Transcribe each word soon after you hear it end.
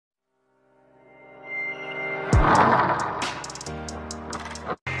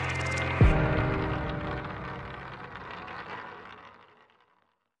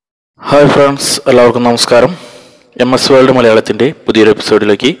Hi friends, എല്ലാവർക്കും നമസ്കാരം. World മലയാളത്തിൻ്റെ പുതിയൊരു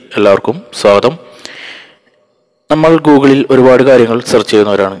എപ്പിസോഡിലേക്ക് എല്ലാവർക്കും സ്വാഗതം. നമ്മൾ ഗൂഗിളിൽ ഒരുപാട് കാര്യങ്ങൾ സെർച്ച്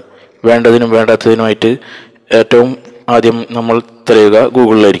ചെയ്യുന്നവരാണ്. വേണ്ടതിനും വേണ്ടാത്തതിനുമായിട്ട് ഏറ്റവും ആദ്യം നമ്മൾ തിരയുക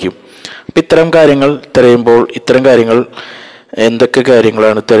ഗൂഗിളിലായിരിക്കും. അപ്പം ഇത്തരം കാര്യങ്ങൾ തിരയുമ്പോൾ എന്തൊക്കെ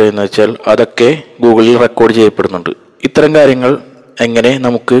കാര്യങ്ങളാണ് തിരയുന്നത് വെച്ചാൽ അതൊക്കെ ഗൂഗിളിൽ റെക്കോർഡ് ചെയ്യപ്പെടുന്നുണ്ട്. ഇത്തരം കാര്യങ്ങൾ എങ്ങനെ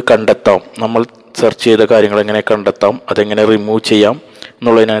നമുക്ക് കണ്ടെത്താം, നമ്മൾ സെർച്ച് ചെയ്ത കാര്യങ്ങൾ എങ്ങനെ കണ്ടെത്താം, അതെങ്ങനെ റിമൂവ് ചെയ്യാം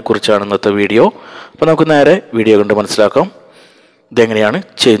എന്നുള്ളതിനെ കുറിച്ചാണ് ഇന്നത്തെ വീഡിയോ. അപ്പോൾ നമുക്ക് നേരെ വീഡിയോ കണ്ട് മനസ്സിലാക്കാം ഇതെങ്ങനെയാണ്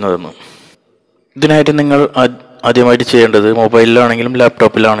ചെയ്യുന്നതെന്ന്. ഇതിനായിട്ട് നിങ്ങൾ ആദ്യമായിട്ട് ചെയ്യേണ്ടത് മൊബൈലിലാണെങ്കിലും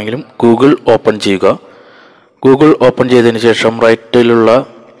ലാപ്ടോപ്പിലാണെങ്കിലും ഗൂഗിൾ ഓപ്പൺ ചെയ്യുക. ഗൂഗിൾ ഓപ്പൺ ചെയ്തതിന് ശേഷം റൈറ്റിലുള്ള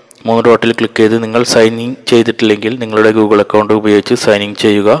 3 ഡോട്ടിൽ ക്ലിക്ക് ചെയ്ത് നിങ്ങൾ സൈൻ ഇൻ ചെയ്തിട്ടില്ലെങ്കിൽ നിങ്ങളുടെ ഗൂഗിൾ അക്കൗണ്ട് ഉപയോഗിച്ച് സൈൻ ഇൻ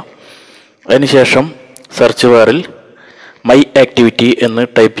ചെയ്യുക. അതിനുശേഷം സെർച്ച് ബാറിൽ മൈ ആക്ടിവിറ്റി എന്ന്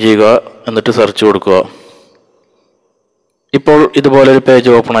ടൈപ്പ് ചെയ്യുക, എന്നിട്ട് സെർച്ച് കൊടുക്കുക. ഇപ്പോൾ ഇതുപോലൊരു പേജ്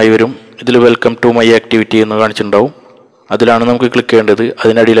ഓപ്പൺ ആയി വരും. ഇതിൽ വെൽക്കം ടു മൈ ആക്ടിവിറ്റി എന്ന് കാണിച്ചിട്ടുണ്ടാവും. അതിലാണ് നമുക്ക് ക്ലിക്ക് ചെയ്യേണ്ടത്.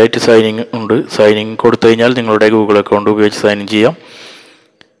 അതിനടിയിലായിട്ട് സൈനിങ് ഉണ്ട്. സൈനിങ് കൊടുത്തു കഴിഞ്ഞാൽ നിങ്ങളുടെ ഗൂഗിൾ അക്കൗണ്ട് ഉപയോഗിച്ച് സൈൻ ഇൻ ചെയ്യാം.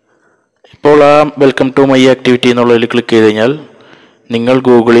 ഇപ്പോൾ ആ വെൽക്കം ടു മൈ ആക്ടിവിറ്റി എന്നുള്ളതിൽ ക്ലിക്ക് ചെയ്ത് കഴിഞ്ഞാൽ നിങ്ങൾ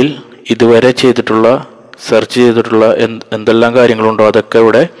ഗൂഗിളിൽ ഇതുവരെ ചെയ്തിട്ടുള്ള സെർച്ച് ചെയ്തിട്ടുള്ള എന്തെല്ലാം കാര്യങ്ങളുണ്ടോ അതൊക്കെ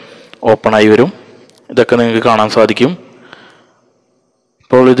ഇവിടെ ഓപ്പൺ ആയി വരും. ഇതൊക്കെ നിങ്ങൾക്ക് കാണാൻ സാധിക്കും.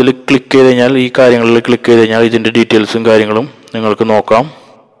 ഇപ്പോൾ ഇതിൽ ക്ലിക്ക് ചെയ്ത് കഴിഞ്ഞാൽ ഈ കാര്യങ്ങളിൽ ക്ലിക്ക് ചെയ്ത് കഴിഞ്ഞാൽ ഇതിൻ്റെ ഡീറ്റെയിൽസും കാര്യങ്ങളും നിങ്ങൾക്ക് നോക്കാം.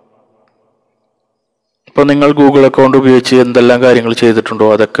 ഇപ്പോൾ നിങ്ങൾ ഗൂഗിൾ അക്കൗണ്ട് ഉപയോഗിച്ച് എന്തെല്ലാം കാര്യങ്ങൾ ചെയ്തിട്ടുണ്ടോ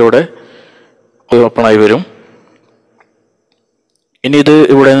അതൊക്കെ ഇവിടെ ഓപ്പൺ ആയി വരും. ഇനി ഇത്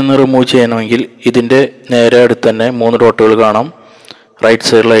ഇവിടെ നിന്ന് റിമൂവ് ചെയ്യണമെങ്കിൽ ഇതിൻ്റെ നേരെ അടുത്ത് തന്നെ 3 ഡോട്ടുകൾ കാണാം റൈറ്റ്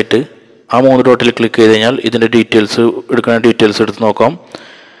സൈഡിലായിട്ട്. ആ 3 ഡോട്ടിൽ ക്ലിക്ക് ചെയ്ത് കഴിഞ്ഞാൽ ഇതിൻ്റെ എടുക്കുന്ന ഡീറ്റെയിൽസ് എടുത്ത് നോക്കാം.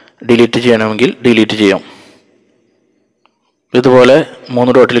 ഡിലീറ്റ് ചെയ്യണമെങ്കിൽ ഡിലീറ്റ് ചെയ്യാം. ഇതുപോലെ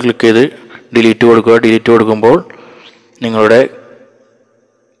 3 ഡോട്ടിൽ ക്ലിക്ക് ചെയ്ത് ഡിലീറ്റ് കൊടുക്കുക. ഡിലീറ്റ് കൊടുക്കുമ്പോൾ നിങ്ങളുടെ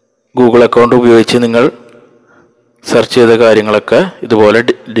ഗൂഗിൾ അക്കൗണ്ട് ഉപയോഗിച്ച് നിങ്ങൾ സെർച്ച് ചെയ്ത കാര്യങ്ങളൊക്കെ ഇതുപോലെ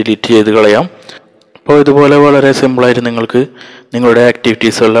ഡിലീറ്റ് ചെയ്ത് കളയാം. അപ്പോൾ ഇതുപോലെ വളരെ സിമ്പിളായിട്ട് നിങ്ങൾക്ക് നിങ്ങളുടെ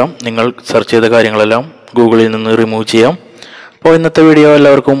ആക്ടിവിറ്റീസ് എല്ലാം, നിങ്ങൾ സെർച്ച് ചെയ്ത കാര്യങ്ങളെല്ലാം ഗൂഗിളിൽ നിന്ന് റിമൂവ് ചെയ്യാം. അപ്പോൾ ഇന്നത്തെ വീഡിയോ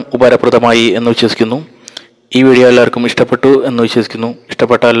എല്ലാവർക്കും ഉപകാരപ്രദമായി എന്ന് വിശ്വസിക്കുന്നു. ഈ വീഡിയോ എല്ലാവർക്കും ഇഷ്ടപ്പെട്ടു എന്ന് വിശ്വസിക്കുന്നു.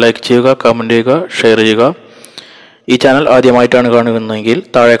 ഇഷ്ടപ്പെട്ടാൽ ലൈക്ക് ചെയ്യുക, കമൻറ്റ് ചെയ്യുക, ഷെയർ ചെയ്യുക. ഈ ചാനൽ ആദ്യമായിട്ടാണ് കാണുന്നതെങ്കിൽ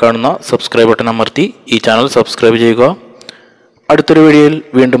താഴെ കാണുന്ന സബ്സ്ക്രൈബ് ബട്ടൺ അമർത്തി ഈ ചാനൽ സബ്സ്ക്രൈബ് ചെയ്യുക. അടുത്തൊരു വീഡിയോയിൽ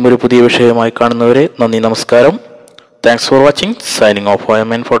വീണ്ടും ഒരു പുതിയ വിഷയമായി കാണുന്നവരെ നന്ദി, നമസ്കാരം. Thanks for watching. Signing off. I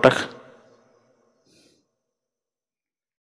am Infotech.